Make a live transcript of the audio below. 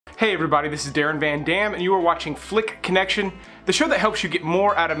Hey everybody, this is Darren Van Damme and you are watching Flick Connection, the show that helps you get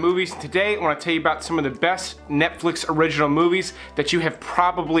more out of movies. Today I want to tell you about some of the best Netflix original movies that you have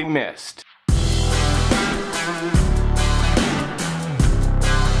probably missed.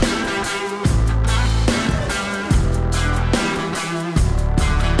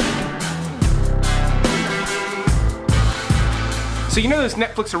 So you know those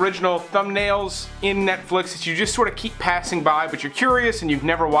Netflix original thumbnails in Netflix that you just sort of keep passing by, but you're curious and you've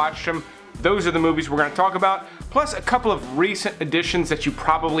never watched them? Those are the movies we're going to talk about, plus a couple of recent additions that you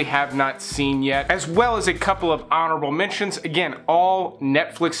probably have not seen yet, as well as a couple of honorable mentions. Again, all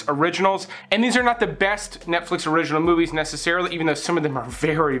Netflix originals, and these are not the best Netflix original movies necessarily, even though some of them are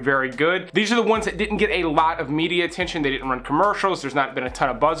very, very good. These are the ones that didn't get a lot of media attention. They didn't run commercials. There's not been a ton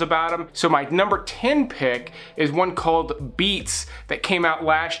of buzz about them. So my number 10 pick is one called Beats that came out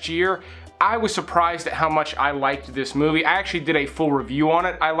last year. I was surprised at how much I liked this movie. I actually did a full review on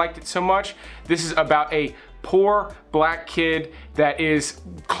it. I liked it so much. This is about a poor black kid that is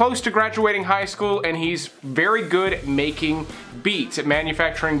close to graduating high school, and he's very good at making beats, at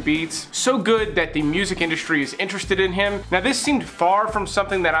manufacturing beats. So good that the music industry is interested in him. Now this seemed far from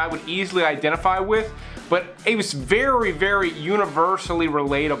something that I would easily identify with, but it was very, very universally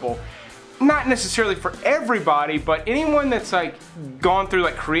relatable. Not necessarily for everybody, but anyone that's like gone through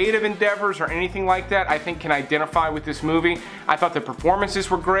like creative endeavors or anything like that, I think can identify with this movie. I thought the performances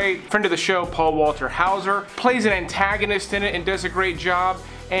were great. Friend of the show, Paul Walter Hauser, plays an antagonist in it and does a great job.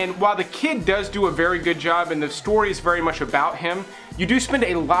 And while the kid does do a very good job and the story is very much about him, you do spend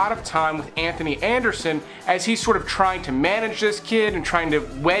a lot of time with Anthony Anderson as he's sort of trying to manage this kid and trying to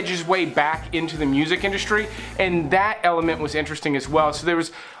wedge his way back into the music industry, and that element was interesting as well. So there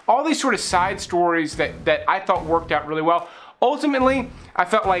was all these sort of side stories that I thought worked out really well. Ultimately, I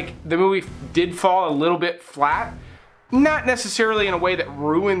felt like the movie did fall a little bit flat, not necessarily in a way that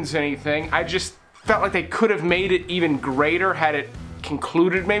ruins anything. I just felt like they could have made it even greater had it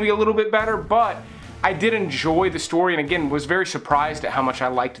concluded maybe a little bit better, but I did enjoy the story, and again was very surprised at how much I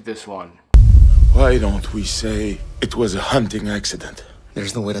liked this one. Why don't we say it was a hunting accident?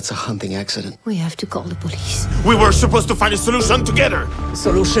 There's no way that's a hunting accident. We have to call the police. We were supposed to find a solution together.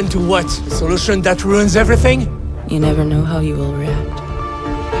 Solution to what? A solution that ruins everything? You never know how you will react.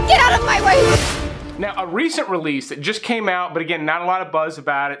 Get out of my way! Now, a recent release that just came out, but again, not a lot of buzz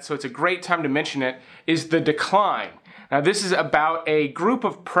about it, so it's a great time to mention it, is The Decline. Now, this is about a group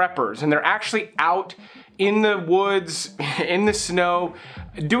of preppers, and they're actually out in the woods, in the snow,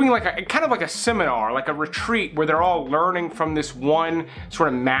 doing like a kind of like a seminar, like a retreat where they're all learning from this one sort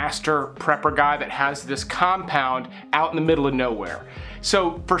of master prepper guy that has this compound out in the middle of nowhere.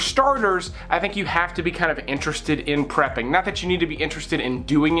 So for starters, I think you have to be kind of interested in prepping. Not that you need to be interested in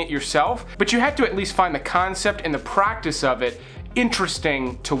doing it yourself, but you have to at least find the concept and the practice of it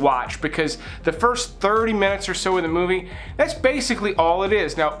interesting to watch, because the first 30 minutes or so of the movie, that's basically all it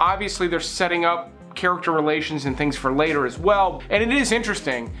is. Now obviously they're setting up character relations and things for later as well, and it is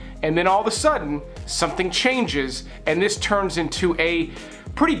interesting, and then all of a sudden something changes and this turns into a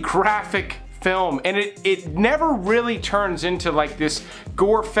pretty graphic film, and it never really turns into like this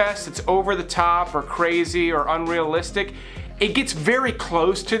gore fest that's over the top or crazy or unrealistic. It gets very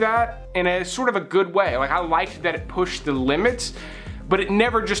close to that in a sort of a good way. Like, I liked that it pushed the limits, but it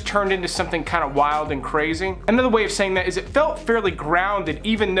never just turned into something kind of wild and crazy. Another way of saying that is it felt fairly grounded,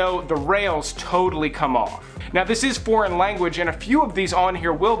 even though the rails totally come off. Now this is foreign language, and a few of these on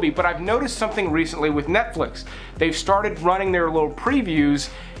here will be, but I've noticed something recently with Netflix. They've started running their little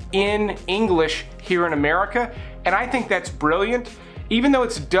previews in English here in America, and I think that's brilliant. Even though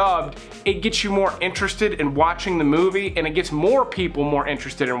it's dubbed, it gets you more interested in watching the movie, and it gets more people more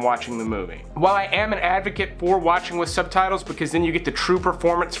interested in watching the movie. While I am an advocate for watching with subtitles because then you get the true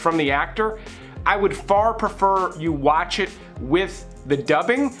performance from the actor, I would far prefer you watch it with the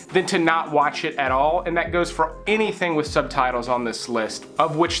dubbing than to not watch it at all, and that goes for anything with subtitles on this list,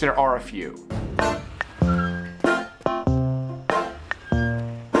 of which there are a few.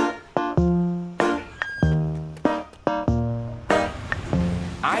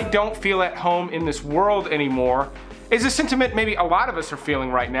 I don't feel at home in this world anymore is a sentiment maybe a lot of us are feeling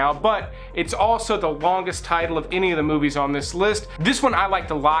right now, but it's also the longest title of any of the movies on this list. This one I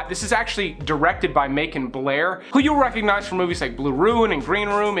liked a lot. This is actually directed by Macon Blair, who you'll recognize from movies like Blue Ruin and Green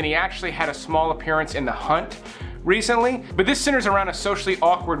Room, and he actually had a small appearance in The Hunt recently. But this centers around a socially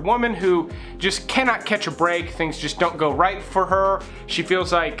awkward woman who just cannot catch a break. Things just don't go right for her. She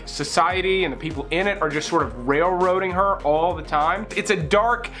feels like society and the people in it are just sort of railroading her all the time. It's a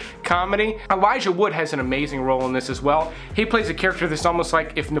dark comedy. Elijah Wood has an amazing role in this as well. He plays a character that's almost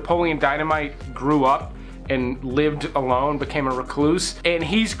like if Napoleon Dynamite grew up and lived alone, became a recluse. And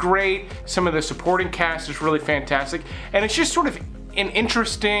he's great. Some of the supporting cast is really fantastic. And it's just sort of an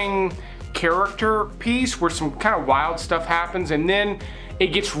interesting character piece where some kind of wild stuff happens, and then it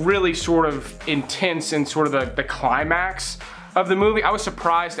gets really sort of intense in sort of the climax of the movie. I was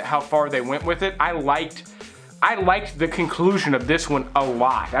surprised at how far they went with it. I liked the conclusion of this one a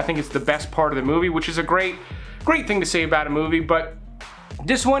lot. I think it's the best part of the movie, which is a great thing to say about a movie. But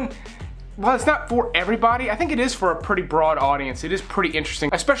this one, well, it's not for everybody. I think it is for a pretty broad audience. It is pretty interesting,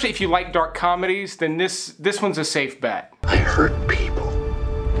 especially if you like dark comedies. Then this one's a safe bet. I hurt people.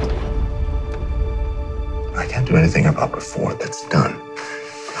 I can't do anything about before that's done.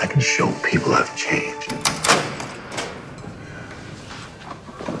 But I can show people I've changed.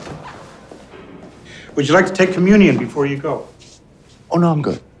 Would you like to take communion before you go? Oh, no, I'm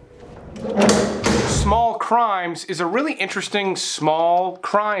good. Small Crimes is a really interesting small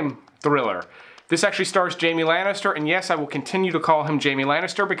crime thriller. This actually stars Jamie Lannister, and yes, I will continue to call him Jamie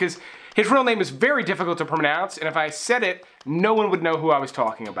Lannister because his real name is very difficult to pronounce, and if I said it, no one would know who I was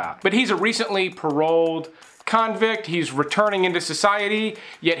talking about. But he's a recently paroled convict. He's returning into society,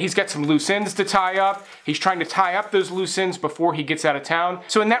 yet he's got some loose ends to tie up. He's trying to tie up those loose ends before he gets out of town.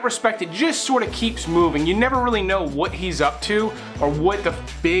 So in that respect, it just sort of keeps moving. You never really know what he's up to or what the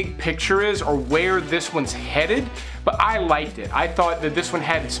big picture is or where this one's headed, but I liked it. I thought that this one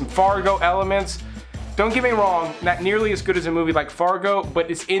had some Fargo elements. Don't get me wrong, not nearly as good as a movie like Fargo, but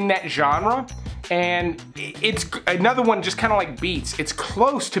it's in that genre. And it's another one just kind of like Beats. It's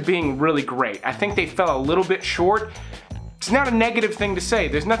close to being really great. I think they fell a little bit short. It's not a negative thing to say.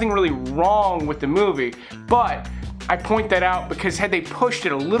 There's nothing really wrong with the movie, but I point that out because had they pushed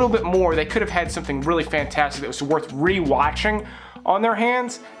it a little bit more, they could have had something really fantastic that was worth re-watching on their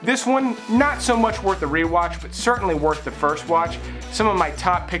hands. This one, not so much worth the rewatch, but certainly worth the first watch. Some of my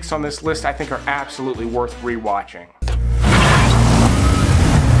top picks on this list I think are absolutely worth rewatching.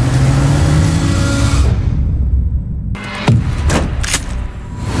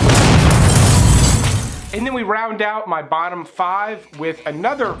 And then we round out my bottom 5 with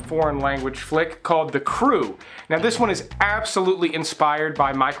another foreign language flick called The Crew. Now this one is absolutely inspired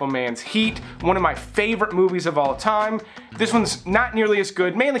by Michael Mann's Heat, one of my favorite movies of all time. This one's not nearly as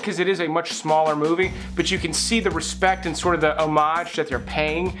good, mainly because it is a much smaller movie, but you can see the respect and sort of the homage that they're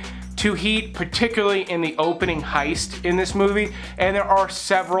paying to Heat, particularly in the opening heist in this movie. And there are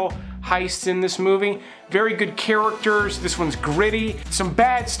several heists in this movie. Very good characters. This one's gritty. Some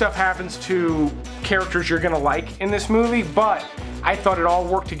bad stuff happens to characters you're gonna like in this movie, but I thought it all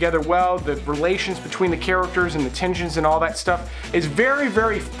worked together well. The relations between the characters and the tensions and all that stuff is very,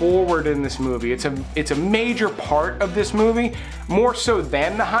 very forward in this movie. It's a major part of this movie, more so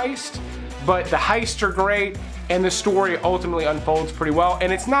than the heist, but the heists are great and the story ultimately unfolds pretty well,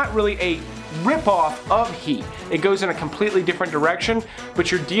 and it's not really a ripoff of Heat. It goes in a completely different direction,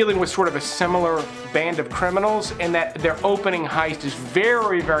 but you're dealing with sort of a similar band of criminals, and that their opening heist is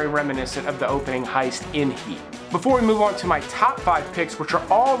very, very reminiscent of the opening heist in Heat. Before we move on to my top 5 picks, which are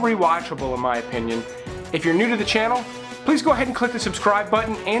all rewatchable in my opinion, if you're new to the channel, please go ahead and click the subscribe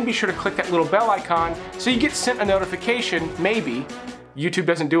button and be sure to click that little bell icon so you get sent a notification, maybe. YouTube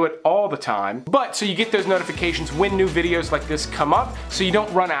doesn't do it all the time, but so you get those notifications when new videos like this come up so you don't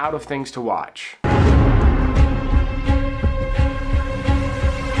run out of things to watch.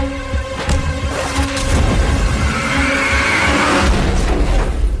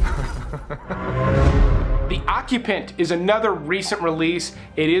 The Occupant is another recent release.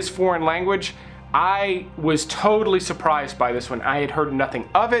 It is foreign language. I was totally surprised by this one. I had heard nothing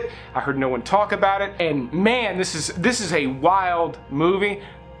of it. I heard no one talk about it. And man, this is a wild movie.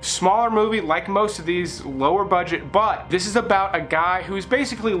 Smaller movie, like most of these, lower budget, but this is about a guy who's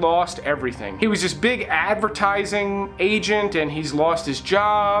basically lost everything. He was this big advertising agent and he's lost his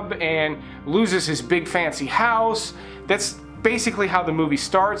job and loses his big fancy house. That's basically how the movie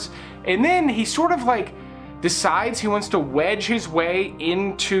starts. And then he sort of like decides he wants to wedge his way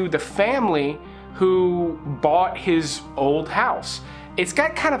into the family who bought his old house. It's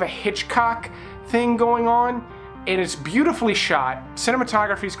got kind of a Hitchcock thing going on, and it's beautifully shot.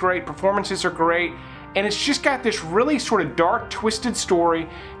 Cinematography's great, performances are great, and it's just got this really sort of dark, twisted story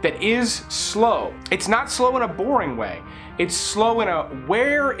that is slow. It's not slow in a boring way. It's slow in a,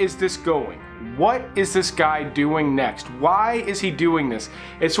 where is this going? What is this guy doing next? Why is he doing this?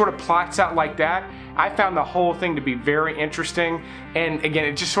 It sort of plots out like that. I found the whole thing to be very interesting, and again,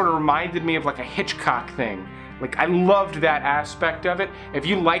 it just sort of reminded me of like a Hitchcock thing. Like, I loved that aspect of it. If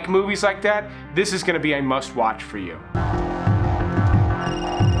you like movies like that, this is gonna be a must-watch for you.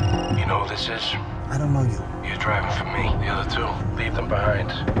 You know who this is? I don't know you. You're driving for me. The other two, leave them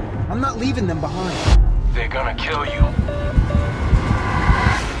behind. I'm not leaving them behind. they're gonna kill you.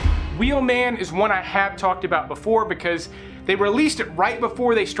 Wheelman is one I have talked about before because they released it right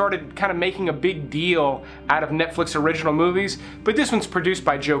before they started kind of making a big deal out of Netflix original movies. But this one's produced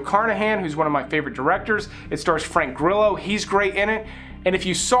by Joe Carnahan, who's one of my favorite directors. It stars Frank Grillo, he's great in it. And if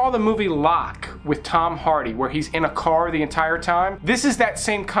you saw the movie Lock with Tom Hardy, where he's in a car the entire time, this is that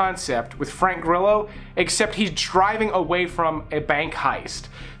same concept with Frank Grillo, except he's driving away from a bank heist.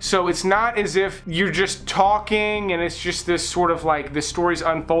 So it's not as if you're just talking and it's just this sort of like the story's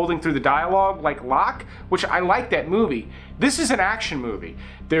unfolding through the dialogue like Lock, which I like that movie. This is an action movie.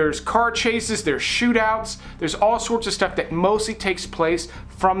 There's car chases, there's shootouts, there's all sorts of stuff that mostly takes place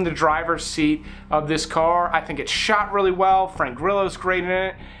from the driver's seat of this car. I think it's shot really well, Frank Grillo's great in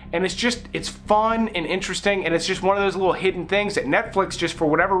it, and it's fun and interesting, and it's just one of those little hidden things that Netflix, just for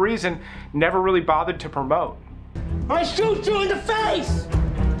whatever reason, never really bothered to promote. I shoot you in the face!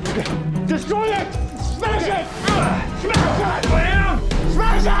 Destroy it! Smash it! Smash it!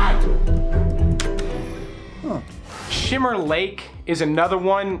 Smash it! Shimmer Lake is another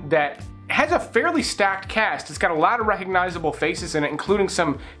one that has a fairly stacked cast. It's got a lot of recognizable faces in it, including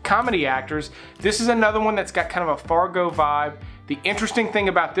some comedy actors. This is another one that's got kind of a Fargo vibe. The interesting thing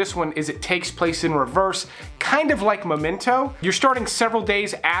about this one is it takes place in reverse, kind of like Memento. You're starting several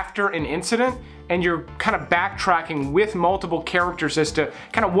days after an incident, and you're kind of backtracking with multiple characters as to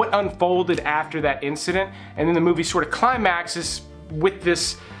kind of what unfolded after that incident. And then the movie sort of climaxes with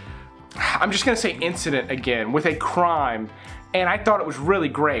this, I'm just gonna say incident again, with a crime. And I thought it was really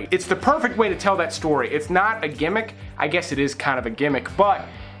great. It's the perfect way to tell that story. It's not a gimmick. I guess it is kind of a gimmick, but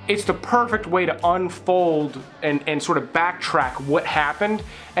it's the perfect way to unfold and sort of backtrack what happened.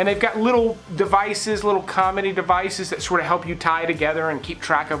 And they've got little devices, little comedy devices that sort of help you tie together and keep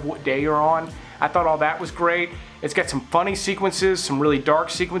track of what day you're on. I thought all that was great. It's got some funny sequences, some really dark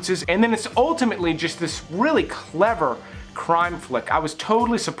sequences, and then it's ultimately just this really clever crime flick. I was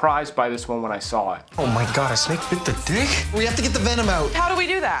totally surprised by this one when I saw it. Oh my god, a snake bit the dick? We have to get the venom out. How do we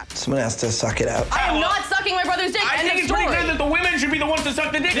do that? Someone has to suck it out. I am not sucking my brother's dick. I think it's pretty good that the women should be the ones to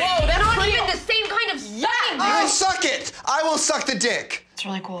suck the dick. Whoa, that's not even the same kind of sucking. I will suck it. I will suck the dick. It's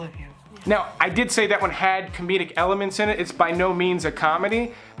really cool of you. Now, I did say that one had comedic elements in it. It's by no means a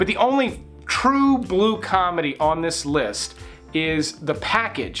comedy, but the only true blue comedy on this list is The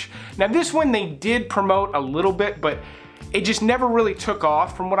Package. Now, this one they did promote a little bit, but it just never really took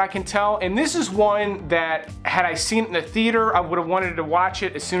off from what I can tell. And this is one that, had I seen it in the theater, I would have wanted to watch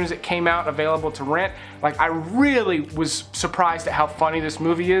it as soon as it came out available to rent. Like, I really was surprised at how funny this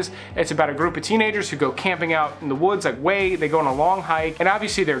movie is. It's about a group of teenagers who go camping out in the woods, they go on a long hike, and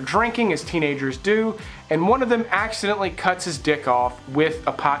obviously they're drinking as teenagers do, and one of them accidentally cuts his dick off with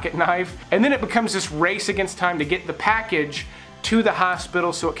a pocket knife. And then it becomes this race against time to get the package to the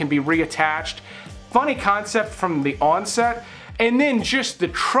hospital so it can be reattached. Funny concept from the onset, and then just the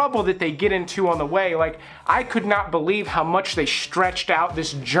trouble that they get into on the way. Like, I could not believe how much they stretched out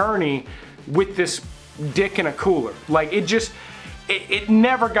this journey with this dick in a cooler. Like, it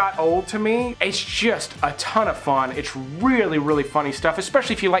never got old to me. It's just a ton of fun. It's really, really funny stuff,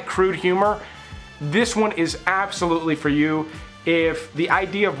 especially if you like crude humor. This one is absolutely for you. If the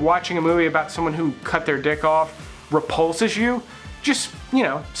idea of watching a movie about someone who cut their dick off repulses you, just, you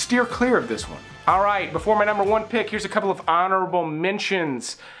know, steer clear of this one. All right, before my number one pick, here's a couple of honorable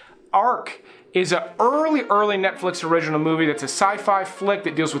mentions. Ark is an early Netflix original movie that's a sci-fi flick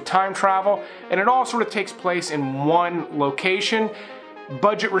that deals with time travel, and it all sort of takes place in one location,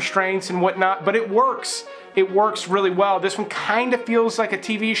 budget restraints and whatnot, but it works. It works really well. This one kind of feels like a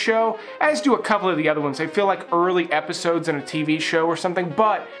TV show, as do a couple of the other ones. They feel like early episodes in a TV show or something,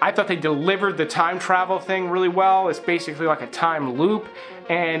 but I thought they delivered the time travel thing really well. It's basically like a time loop,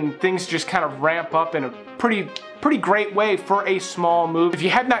 and things just kind of ramp up in a pretty great way for a small movie. If you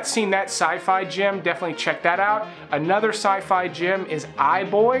have not seen that sci-fi gem, definitely check that out. Another sci-fi gem is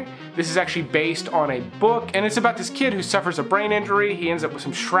iBoy. This is actually based on a book, and it's about this kid who suffers a brain injury. He ends up with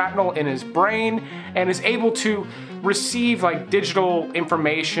some shrapnel in his brain and is able to receive like digital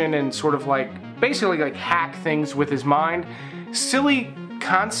information and sort of like basically like hack things with his mind. Silly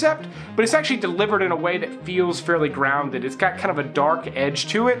concept, but it's actually delivered in a way that feels fairly grounded. It's got kind of a dark edge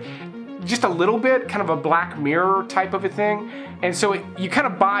to it, just a little bit, kind of a Black Mirror type of a thing, and so you kind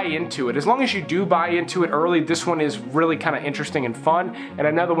of buy into it. As long as you do buy into it early, this one is really kind of interesting and fun, and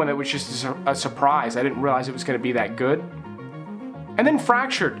another one that was just a surprise. I didn't realize it was going to be that good. And then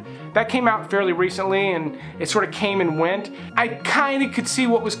Fractured. That came out fairly recently and it sort of came and went. I kind of could see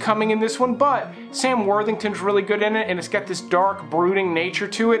what was coming in this one, but Sam Worthington's really good in it and it's got this dark, brooding nature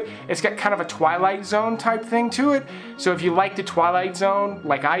to it. It's got kind of a Twilight Zone type thing to it. So if you like the Twilight Zone,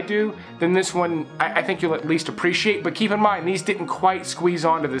 like I do, then this one I think you'll at least appreciate. But keep in mind, these didn't quite squeeze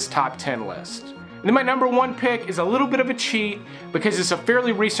onto this top 10 list. And then my number one pick is a little bit of a cheat because it's a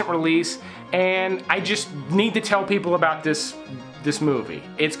fairly recent release and I just need to tell people about this movie.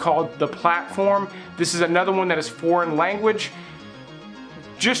 It's called The Platform. This is another one that is foreign language.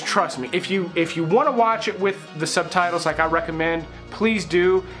 Just trust me, if you want to watch it with the subtitles like I recommend, please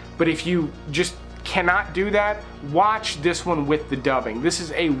do. But if you just cannot do that, watch this one with the dubbing. This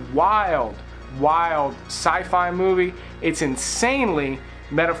is a wild, wild sci-fi movie. It's insanely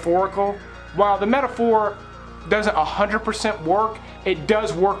metaphorical. While the metaphor doesn't 100% work, it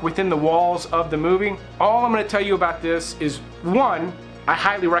does work within the walls of the movie. All I'm going to tell you about this is, one, I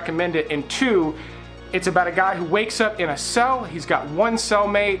highly recommend it, and two, it's about a guy who wakes up in a cell. He's got one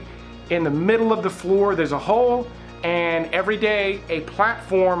cellmate. In the middle of the floor there's a hole, and every day a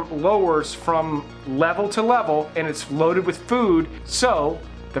platform lowers from level to level and it's loaded with food. So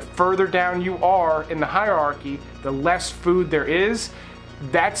the further down you are in the hierarchy, the less food there is.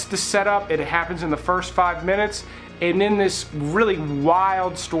 That's the setup. It happens in the first 5 minutes, and then this really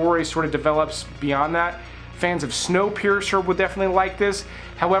wild story sort of develops beyond that. Fans of Snowpiercer would definitely like this.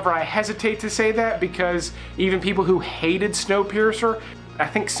 However, I hesitate to say that because even people who hated Snowpiercer, I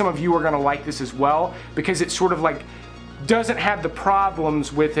think some of you are going to like this as well because it sort of like doesn't have the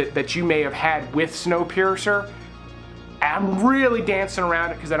problems with it that you may have had with Snowpiercer. I'm really dancing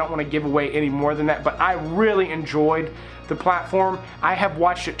around it because I don't want to give away any more than that, but I really enjoyed The Platform. I have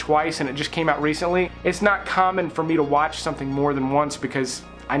watched it twice and it just came out recently. It's not common for me to watch something more than once because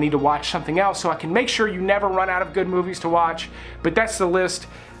I need to watch something else so I can make sure you never run out of good movies to watch. But that's the list.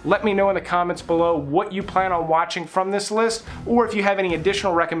 Let me know in the comments below what you plan on watching from this list, or if you have any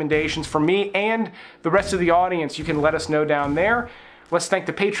additional recommendations for me and the rest of the audience, you can let us know down there. Let's thank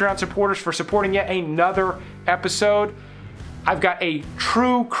the Patreon supporters for supporting yet another episode. I've got a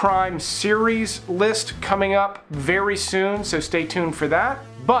true crime series list coming up very soon, so stay tuned for that.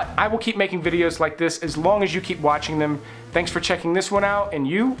 But I will keep making videos like this as long as you keep watching them. Thanks for checking this one out, and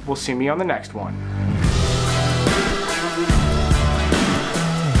you will see me on the next one.